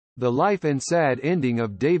The life and sad ending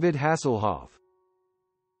of David Hasselhoff.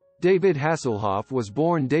 David Hasselhoff was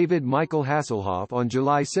born David Michael Hasselhoff on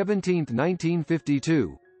July 17,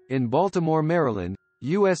 1952, in Baltimore, Maryland,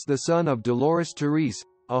 U.S. the son of Dolores Therese,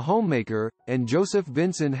 a homemaker, and Joseph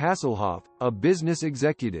Vincent Hasselhoff, a business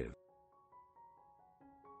executive.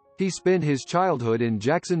 He spent his childhood in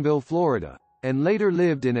Jacksonville, Florida, and later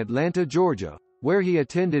lived in Atlanta, Georgia, where he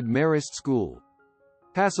attended Marist School.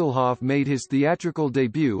 Hasselhoff made his theatrical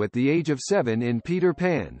debut at the age of 7 in Peter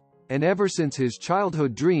Pan, and ever since his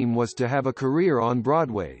childhood dream was to have a career on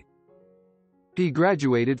Broadway. He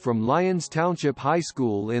graduated from Lyons Township High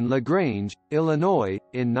School in LaGrange, Illinois,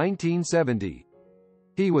 in 1970.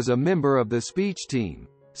 He was a member of the speech team,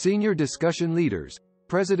 senior discussion leaders,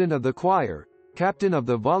 president of the choir, captain of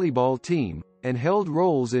the volleyball team, and held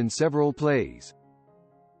roles in several plays.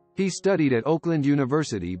 He studied at Oakland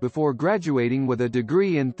University before graduating with a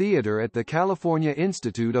degree in theater at the California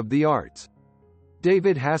Institute of the Arts.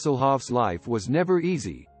 David Hasselhoff's life was never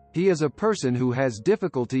easy. He is a person who has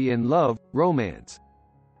difficulty in love, romance.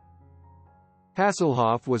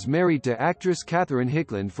 Hasselhoff was married to actress Katherine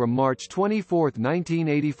Hickland from March 24,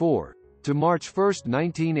 1984, to March 1,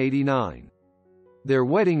 1989. Their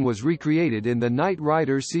wedding was recreated in the Knight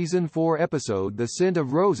Rider Season 4 episode The Scent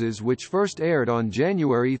of Roses, which first aired on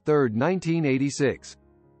January 3, 1986.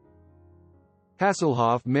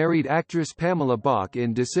 Hasselhoff married actress Pamela Bach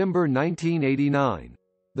in December 1989.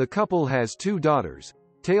 The couple has 2 daughters,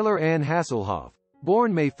 Taylor Ann Hasselhoff,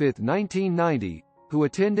 born May 5, 1990, who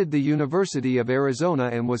attended the University of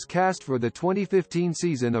Arizona and was cast for the 2015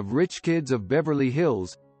 season of Rich Kids of Beverly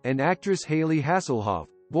Hills, and actress Haley Hasselhoff,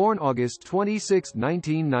 born August 26,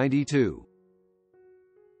 1992.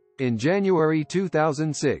 In January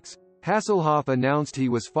 2006, Hasselhoff announced he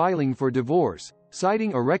was filing for divorce,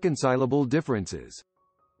 citing irreconcilable differences.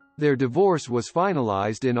 Their divorce was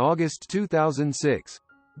finalized in August 2006.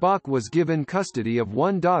 Bach was given custody of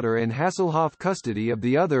one daughter and Hasselhoff custody of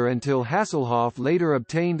the other until Hasselhoff later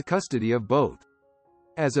obtained custody of both.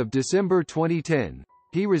 As of December 2010,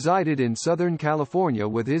 he resided in Southern California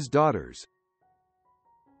with his daughters.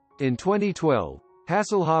 In 2012,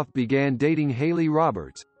 Hasselhoff began dating Hayley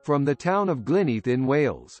Roberts, from the town of Glynneath in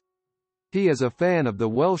Wales. He is a fan of the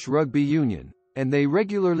Welsh Rugby Union, and they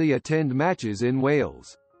regularly attend matches in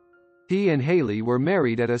Wales. He and Hayley were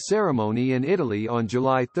married at a ceremony in Italy on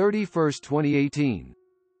July 31, 2018.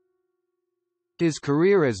 His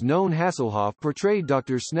career as known Hasselhoff portrayed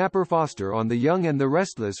Dr. Snapper Foster on The Young and the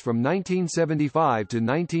Restless from 1975 to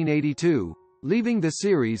 1982, leaving the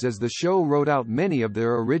series as the show wrote out many of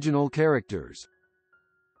their original characters.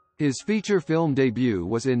 His feature film debut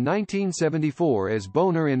was in 1974 as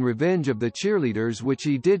Boner in Revenge of the Cheerleaders, which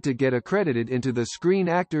he did to get accredited into the Screen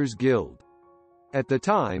Actors Guild. At the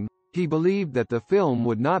time, he believed that the film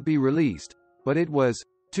would not be released, but it was,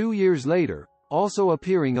 2 years later, also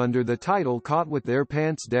appearing under the title Caught with Their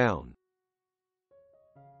Pants Down.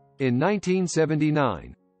 In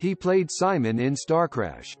 1979, he played Simon in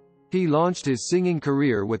Starcrash. He launched his singing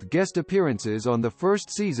career with guest appearances on the first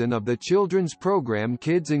season of the children's program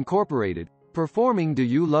Kids Incorporated, performing Do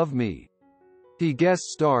You Love Me? He guest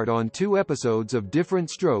starred on 2 episodes of Different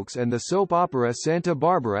Strokes and the soap opera Santa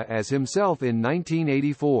Barbara as himself in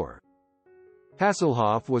 1984.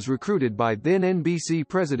 Hasselhoff was recruited by then NBC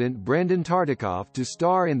president Brandon Tartikoff to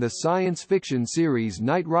star in the science fiction series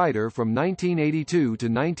Knight Rider from 1982 to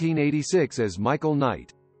 1986 as Michael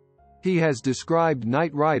Knight. He has described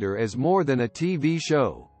Knight Rider as more than a TV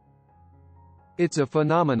show. It's a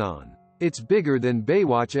phenomenon. It's bigger than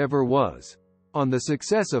Baywatch ever was. On the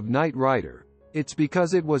success of Knight Rider, it's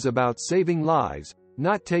because it was about saving lives,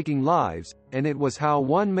 not taking lives, and it was how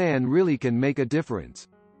one man really can make a difference.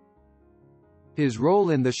 His role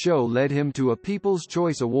in the show led him to a People's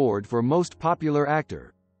Choice Award for Most Popular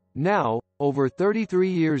Actor. Now, over 33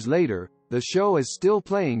 years later, the show is still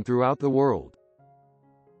playing throughout the world.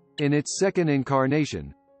 In its second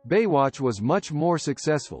incarnation, Baywatch was much more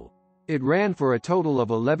successful. It ran for a total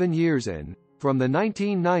of 11 years and, from the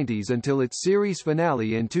 1990s until its series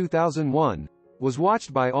finale in 2001, was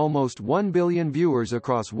watched by almost 1 billion viewers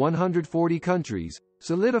across 140 countries,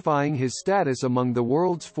 solidifying his status among the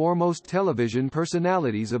world's foremost television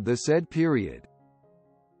personalities of the said period.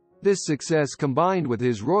 This success, combined with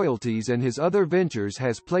his royalties and his other ventures,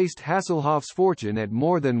 has placed Hasselhoff's fortune at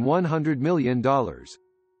more than $100 million.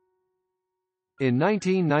 In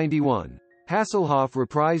 1991, Hasselhoff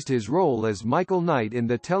reprised his role as Michael Knight in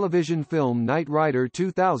the television film Knight Rider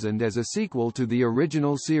 2000 as a sequel to the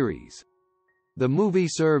original series. The movie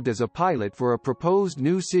served as a pilot for a proposed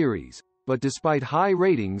new series, but despite high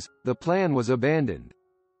ratings, the plan was abandoned.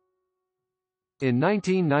 In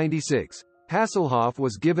 1996, Hasselhoff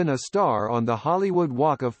was given a star on the Hollywood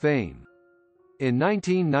Walk of Fame. In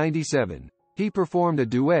 1997, he performed a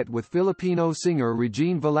duet with Filipino singer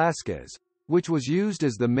Regine Velasquez, which was used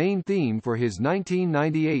as the main theme for his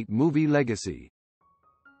 1998 movie Legacy.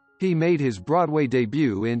 He made his Broadway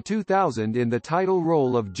debut in 2000 in the title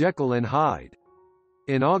role of Jekyll and Hyde.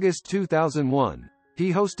 In August 2001,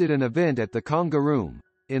 he hosted an event at the Conga Room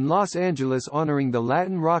in Los Angeles honoring the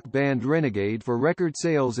Latin rock band Renegade for record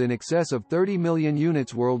sales in excess of 30 million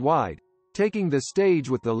units worldwide, taking the stage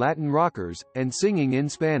with the Latin rockers, and singing in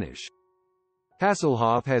Spanish.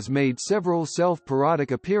 Hasselhoff has made several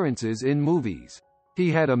self-parodic appearances in movies.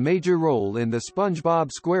 He had a major role in the SpongeBob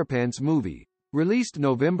SquarePants movie, released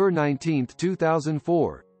November 19,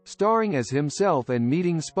 2004, starring as himself and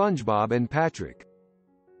meeting SpongeBob and Patrick.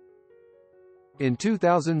 In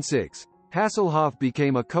 2006, Hasselhoff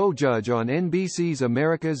became a co-judge on NBC's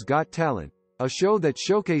America's Got Talent, a show that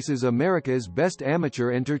showcases America's best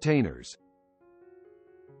amateur entertainers.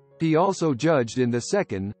 He also judged in the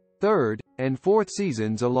second, third, and fourth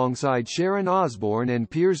seasons alongside Sharon Osbourne and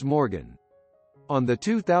Piers Morgan. On the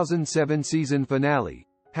 2007 season finale,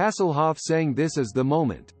 Hasselhoff sang This Is the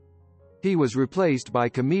Moment. He was replaced by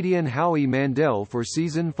comedian Howie Mandel for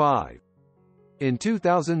season 5. In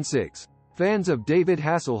 2006, fans of David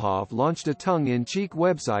Hasselhoff launched a tongue-in-cheek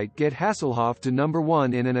website Get Hasselhoff to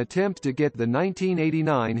 #1 in an attempt to get the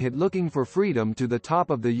 1989 hit Looking for Freedom to the top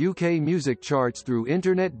of the UK music charts through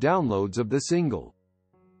internet downloads of the single.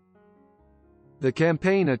 The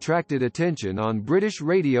campaign attracted attention on British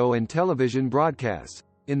radio and television broadcasts,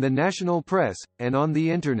 in the national press, and on the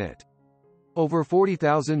internet. Over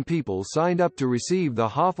 40,000 people signed up to receive the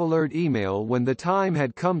Hoff alert email when the time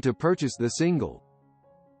had come to purchase the single.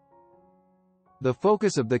 The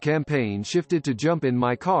focus of the campaign shifted to Jump in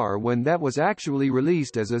My Car when that was actually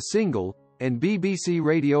released as a single, and BBC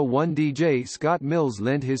Radio 1 DJ Scott Mills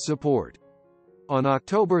lent his support. On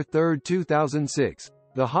October 3, 2006,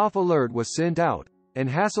 the Hoff alert was sent out, and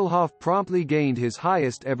Hasselhoff promptly gained his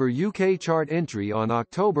highest ever UK chart entry on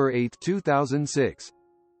October 8, 2006.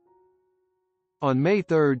 On May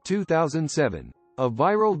 3, 2007, a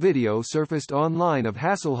viral video surfaced online of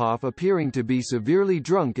Hasselhoff appearing to be severely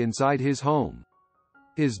drunk inside his home.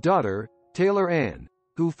 His daughter, Taylor Ann,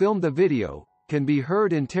 who filmed the video, can be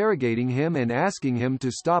heard interrogating him and asking him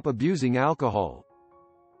to stop abusing alcohol.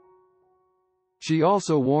 She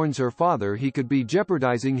also warns her father he could be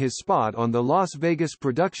jeopardizing his spot on the Las Vegas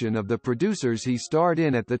production of The Producers he starred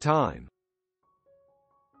in at the time.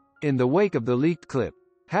 In the wake of the leaked clip,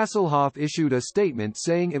 Hasselhoff issued a statement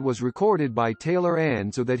saying it was recorded by Taylor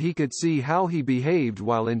Ann so that he could see how he behaved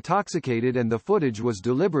while intoxicated and the footage was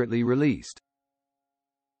deliberately released.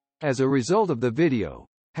 As a result of the video,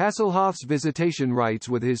 Hasselhoff's visitation rights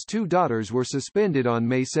with his two daughters were suspended on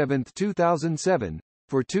May 7, 2007,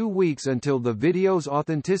 for 2 weeks until the video's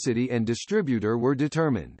authenticity and distributor were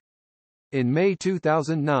determined. In May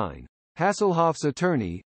 2009, Hasselhoff's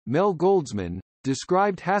attorney, Mel Goldsman,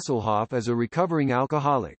 described Hasselhoff as a recovering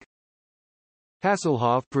alcoholic.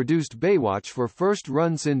 Hasselhoff produced Baywatch for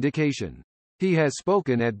first-run syndication. He has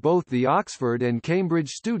spoken at both the Oxford and Cambridge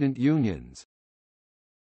student unions.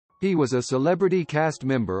 He was a celebrity cast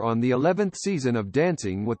member on the 11th season of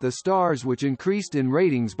Dancing with the Stars, which increased in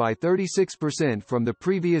ratings by 36% from the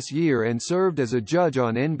previous year, and served as a judge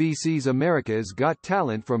on NBC's America's Got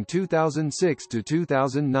Talent from 2006 to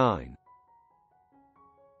 2009.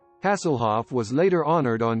 Hasselhoff was later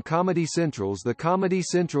honored on Comedy Central's The Comedy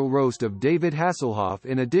Central Roast of David Hasselhoff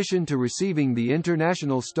in addition to receiving the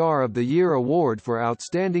International Star of the Year award for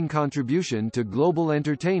outstanding contribution to global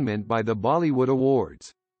entertainment by the Bollywood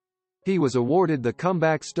Awards. He was awarded the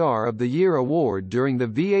Comeback Star of the Year award during the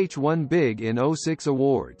VH1 Big in 06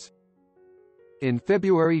 Awards. In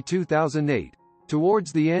February 2008,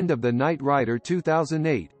 towards the end of The Knight Rider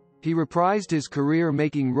 2008, he reprised his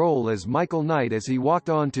career-making role as Michael Knight as he walked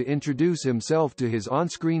on to introduce himself to his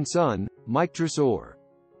on-screen son, Mike Tresor.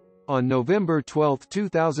 On November 12,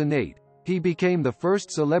 2008, he became the first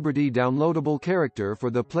celebrity downloadable character for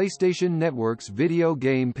the PlayStation Network's video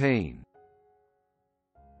game Pain.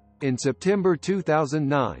 In September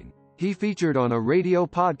 2009, he featured on a radio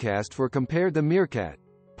podcast for Compare the Meerkat,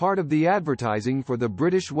 part of the advertising for the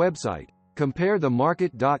British website,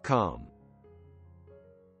 comparethemarket.com.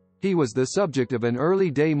 He was the subject of an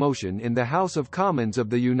early-day motion in the House of Commons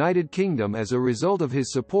of the United Kingdom as a result of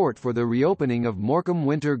his support for the reopening of Morecambe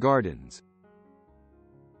Winter Gardens.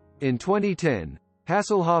 In 2010,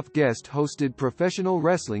 Hasselhoff guest-hosted professional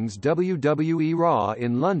wrestling's WWE Raw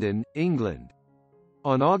in London, England.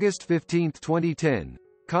 On August 15, 2010,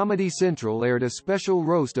 Comedy Central aired a special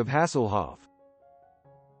roast of Hasselhoff.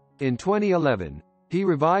 In 2011, he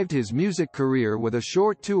revived his music career with a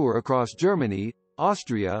short tour across Germany,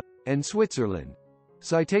 Austria, and Switzerland.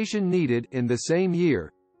 Citation needed. In the same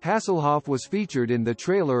year, Hasselhoff was featured in the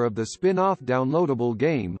trailer of the spin-off downloadable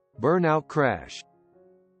game, Burnout Crash.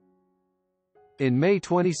 In May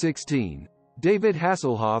 2016, David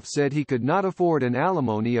Hasselhoff said he could not afford an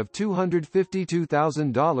alimony of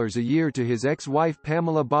 $252,000 a year to his ex-wife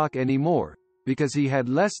Pamela Bach anymore, because he had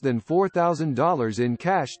less than $4,000 in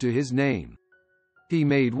cash to his name. He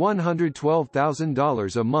made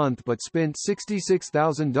 $112,000 a month but spent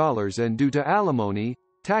 $66,000, and due to alimony,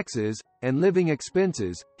 taxes, and living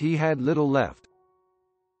expenses, he had little left.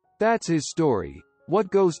 That's his story.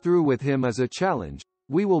 What goes through with him is a challenge.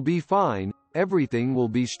 We will be fine, everything will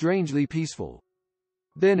be strangely peaceful.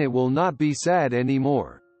 Then it will not be sad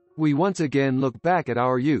anymore. We once again look back at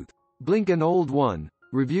our youth, blink an old one,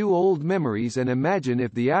 review old memories and imagine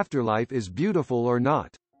if the afterlife is beautiful or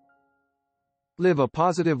not. Live a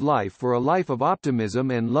positive life for a life of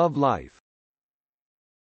optimism and love life.